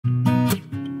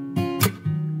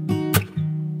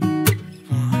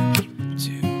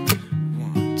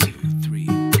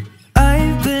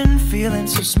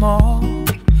so small.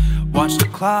 Watch the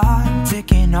clock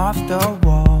ticking off the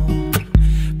wall.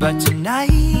 But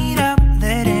tonight I'm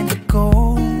letting it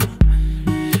go.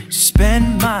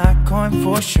 Spend my coin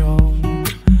for sure.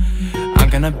 I'm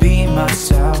gonna be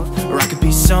myself, or I could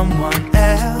be someone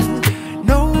else.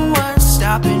 No one's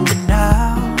stopping me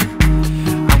now.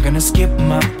 I'm gonna skip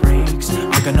my breaks,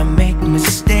 I'm gonna make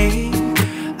mistakes.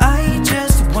 I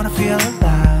just wanna feel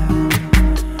alive.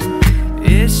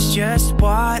 It's just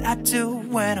what I do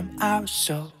when I'm out,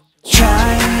 so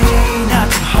try not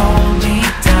to hold me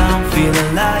down. Feel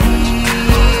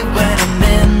alive when I'm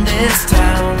in this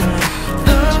town.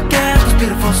 Look at those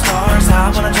beautiful stars.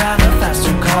 I wanna drive a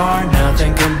faster car.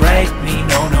 Nothing can break me,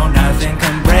 no, no, nothing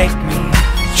can break me.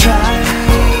 Try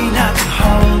not to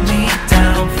hold me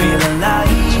down. Feel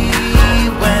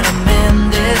alive when I'm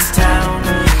in this town.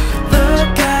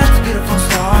 Look at those beautiful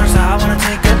stars. I wanna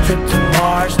take a trip to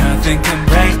Mars. Nothing can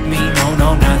break me, no,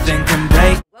 no, nothing can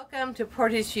break. Welcome to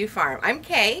Portage View Farm. I'm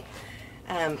Kay,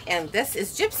 and this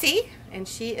is Gypsy, and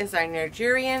she is our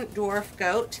Nigerian dwarf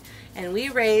goat. And we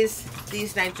raise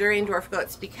these Nigerian dwarf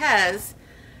goats because,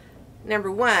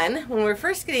 number one, when we were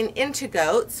first getting into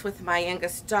goats with my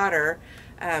youngest daughter,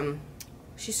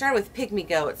 she started with pygmy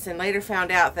goats and later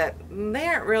found out that they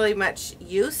aren't really much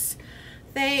use.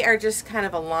 They are just kind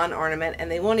of a lawn ornament,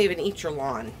 and they won't even eat your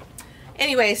lawn.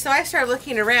 Anyway, so I started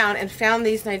looking around and found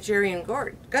these Nigerian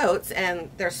goats, and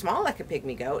they're small like a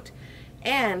pygmy goat,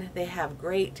 and they have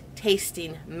great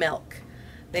tasting milk.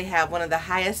 They have one of the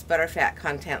highest butterfat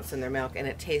contents in their milk, and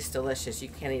it tastes delicious. You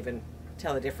can't even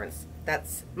tell the difference.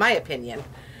 That's my opinion.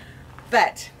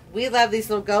 But we love these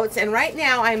little goats, and right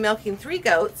now I'm milking 3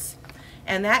 goats,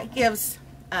 and that gives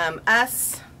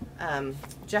us,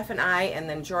 Jeff and I, and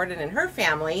then Jordan and her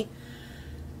family,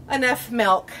 enough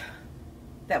milk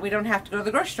that we don't have to go to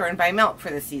the grocery store and buy milk for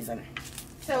the season.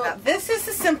 So this is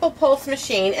the Simple Pulse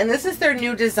machine, and this is their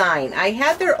new design. I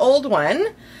had their old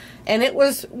one, and it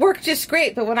worked just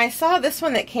great, but when I saw this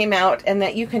one that came out, and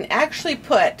that you can actually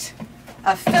put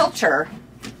a filter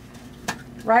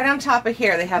right on top of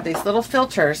here. They have these little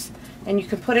filters, and you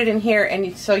can put it in here,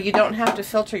 and so you don't have to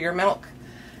filter your milk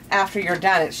after you're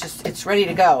done. It's ready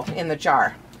to go in the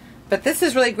jar. But this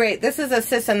is really great. This is a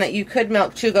system that you could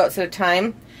milk 2 goats at a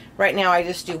time. Right now I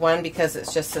just do 1 because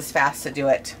it's just as fast to do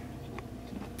it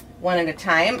 1 at a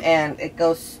time, and it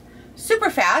goes super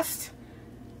fast.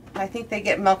 I think they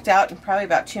get milked out in probably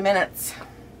about 2 minutes.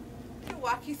 I'll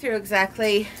walk you through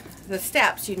exactly the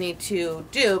steps you need to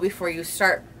do before you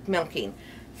start milking.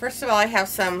 First of all, I have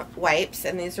some wipes,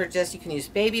 and these are just, you can use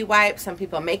baby wipes. Some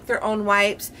people make their own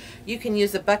wipes. You can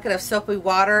use a bucket of soapy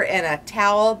water and a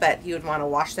towel, but you would want to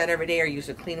wash that every day or use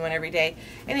a clean one every day.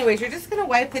 Anyways, you're just going to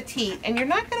wipe the teat, and you're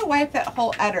not going to wipe that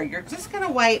whole udder. You're just going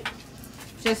to wipe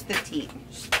just the teat.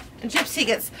 And Gypsy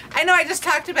gets, I know I just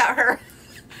talked about her.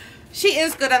 She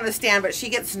is good on the stand, but she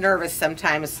gets nervous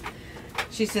sometimes.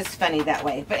 She's just funny that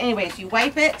way. But anyways, you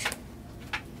wipe it.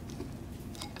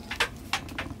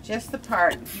 Just the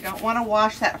part. You don't want to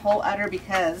wash that whole udder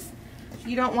because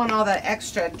you don't want all the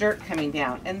extra dirt coming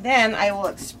down. And then I will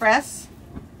express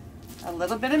a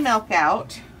little bit of milk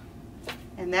out,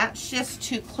 and that's just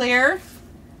to clear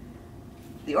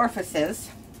the orifices.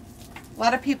 A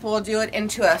lot of people will do it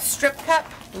into a strip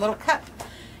cup, a little cup,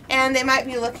 and they might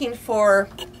be looking for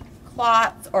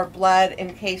clots or blood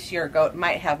in case your goat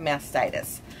might have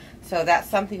mastitis. So that's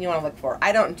something you want to look for.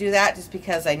 I don't do that just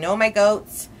because I know my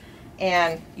goats.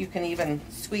 And you can even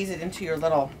squeeze it into your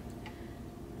little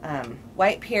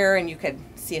wipe here, and you could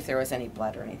see if there was any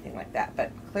blood or anything like that.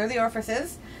 But clear the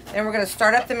orifices. Then we're going to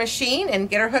start up the machine and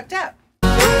get her hooked up.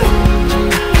 Look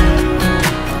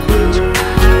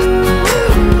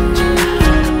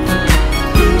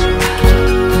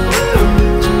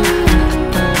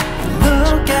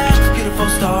at the beautiful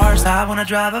stars. I want to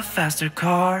drive a faster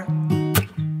car.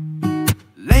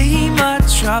 Lay my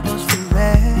troubles to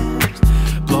rest.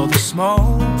 Blow the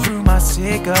smoke through my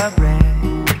cigarette.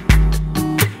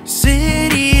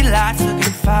 City lights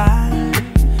looking fine,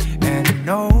 and I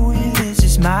know this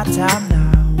is my time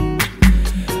now.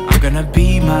 I'm gonna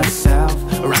be myself,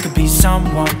 or I could be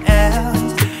someone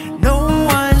else. No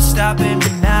one's stopping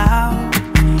me now.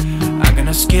 I'm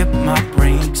gonna skip my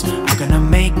breaks, I'm gonna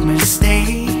make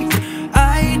mistakes.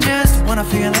 I just wanna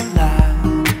feel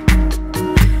alive.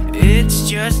 It's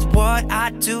just what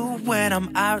I do when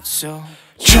I'm out, so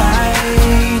try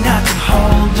not to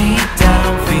hold me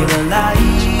down. Feel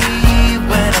alive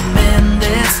when I'm in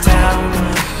this town.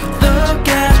 Look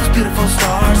at those beautiful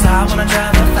stars. I wanna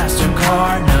drive a faster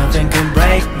car. Nothing can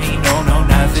break me, no, no,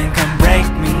 nothing can break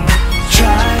me.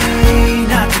 Try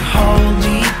not to hold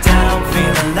me down.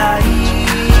 Feel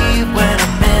alive when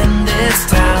I'm in this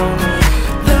town.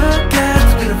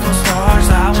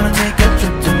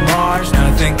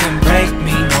 break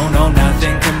me. No, no,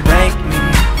 nothing can break me.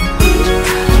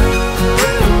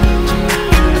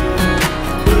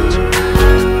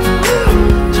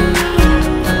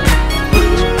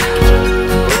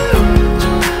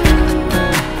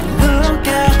 Look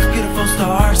at the beautiful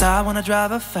stars. I wanna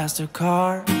drive a faster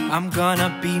car. I'm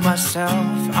gonna be myself.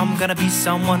 I'm gonna be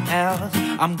someone else.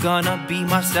 I'm gonna be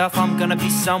myself. I'm gonna be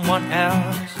someone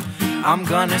else. I'm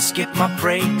gonna skip my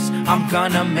breaks. I'm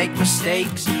gonna make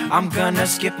mistakes. I'm gonna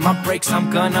skip my breaks. I'm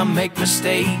gonna make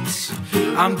mistakes.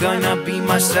 I'm gonna be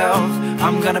myself.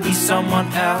 I'm gonna be someone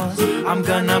else. I'm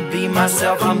gonna be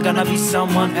myself. I'm gonna be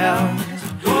someone else.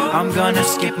 I'm gonna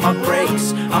skip my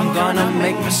breaks. I'm gonna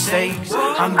make mistakes.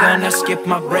 I'm gonna skip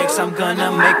my breaks. I'm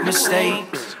gonna make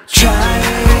mistakes.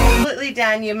 Try. Completely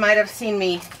done. You might have seen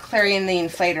me clearing the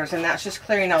inflators, and that's just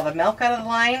clearing all the milk out of the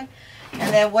line.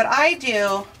 And then what I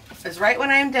do is right when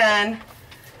I'm done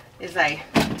is I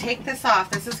take this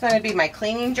off. This is going to be my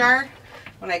cleaning jar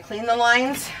when I clean the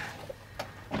lines.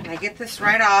 And I get this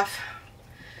right off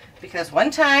because one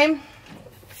time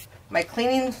my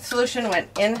cleaning solution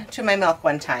went into my milk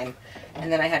one time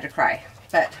and then I had to cry.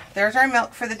 But there's our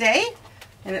milk for the day,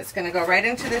 and it's going to go right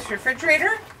into this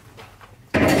refrigerator.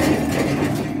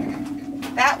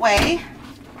 That way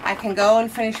I can go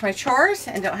and finish my chores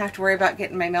and don't have to worry about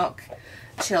getting my milk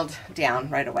chilled down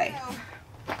right away.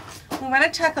 We want to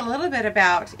talk a little bit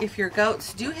about if your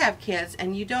goats do have kids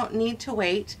and you don't need to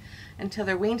wait until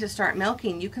they're weaned to start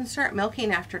milking. You can start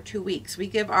milking after 2 weeks. We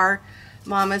give our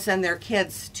mamas and their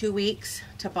kids 2 weeks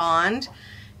to bond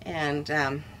and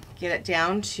get it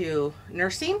down to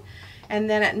nursing, and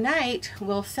then at night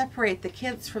we'll separate the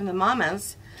kids from the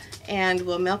mamas and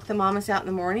we'll milk the mamas out in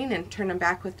the morning and turn them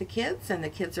back with the kids, and the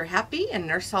kids are happy and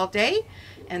nurse all day,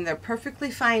 and they're perfectly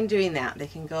fine doing that. They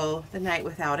can go the night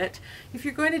without it. If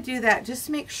you're going to do that, just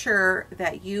make sure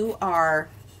that you are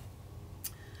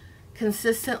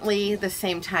consistently the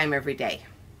same time every day.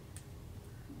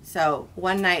 So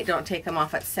one night don't take them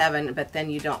off at 7, but then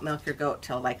you don't milk your goat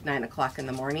till like 9 o'clock in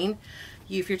the morning.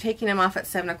 If you're taking them off at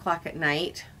 7 o'clock at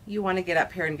night, you want to get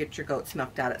up here and get your goats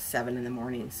milked out at 7 in the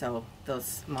morning so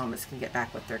those mamas can get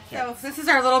back with their kids. So this is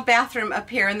our little bathroom up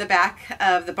here in the back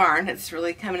of the barn. It's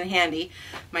really coming in handy.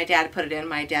 My dad put it in.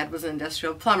 My dad was an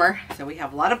industrial plumber, so we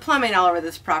have a lot of plumbing all over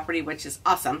this property, which is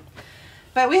awesome.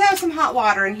 But we have some hot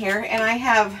water in here, and I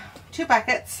have 2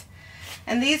 buckets,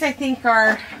 and these I think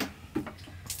are,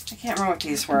 I can't remember what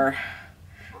these were.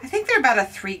 I think they're about a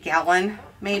 3-gallon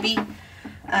maybe.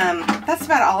 That's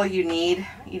about all you need,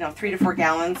 you know, 3 to 4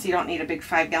 gallons. You don't need a big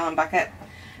 5-gallon bucket.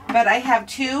 But I have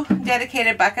 2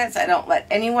 dedicated buckets. I don't let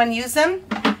anyone use them.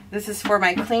 This is for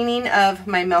my cleaning of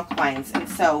my milk lines. And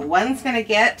so one's going to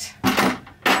get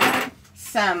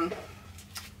some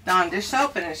Dawn dish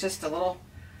soap, and it's just a little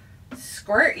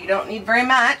squirt. You don't need very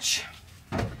much.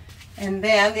 And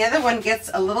then the other one gets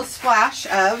a little splash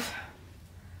of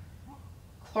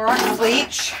Clorox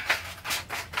bleach.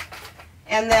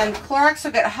 And then Clorox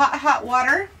will get hot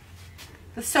water.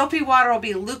 The soapy water will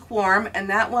be lukewarm, and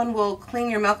that one will clean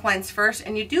your milk lines first.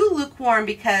 And you do lukewarm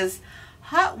because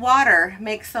hot water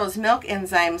makes those milk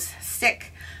enzymes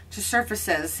stick to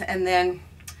surfaces, and then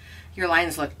your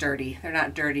lines look dirty. They're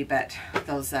not dirty, but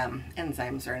those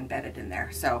enzymes are embedded in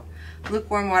there. So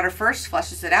lukewarm water first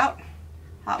flushes it out.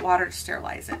 Hot water to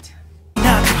sterilize it.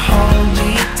 Not to hold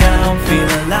me down, feel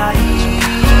alive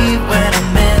when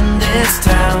I'm in this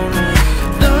town.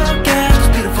 Look at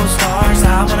those beautiful stars.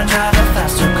 I wanna drive a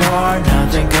faster car.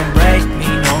 Nothing can break me.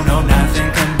 No, no,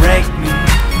 nothing can break me.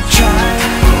 Try.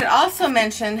 I should also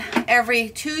mention every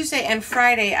Tuesday and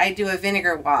Friday I do a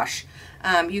vinegar wash.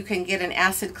 You can get an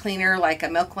acid cleaner like a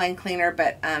milk line cleaner,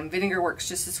 but vinegar works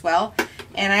just as well.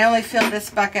 And I only fill this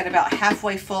bucket about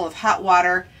halfway full of hot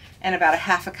water and about a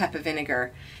half a cup of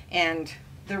vinegar. And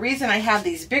the reason I have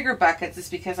these bigger buckets is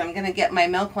because I'm going to get my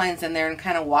milk lines in there and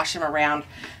kind of wash them around.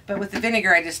 But with the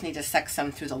vinegar, I just need to suck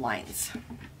some through the lines.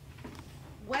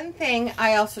 One thing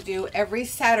I also do every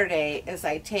Saturday is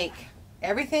I take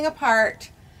everything apart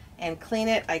and clean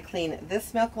it. I clean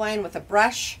this milk line with a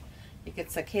brush. It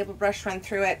gets a cable brush run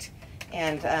through it.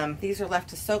 And these are left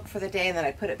to soak for the day, and then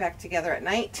I put it back together at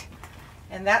night.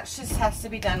 And that just has to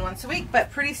be done once a week,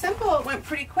 but pretty simple. It went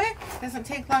pretty quick. It doesn't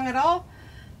take long at all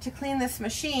to clean this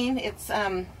machine. It's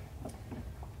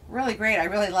really great. I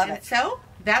really love it. So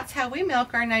that's how we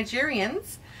milk our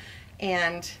Nigerians,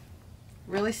 and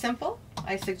really simple.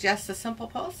 I suggest the Simple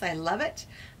Pulse. I love it,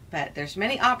 but there's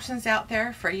many options out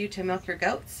there for you to milk your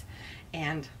goats.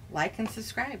 And like and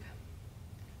subscribe.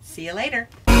 See you later.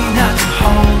 Not to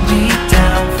hold me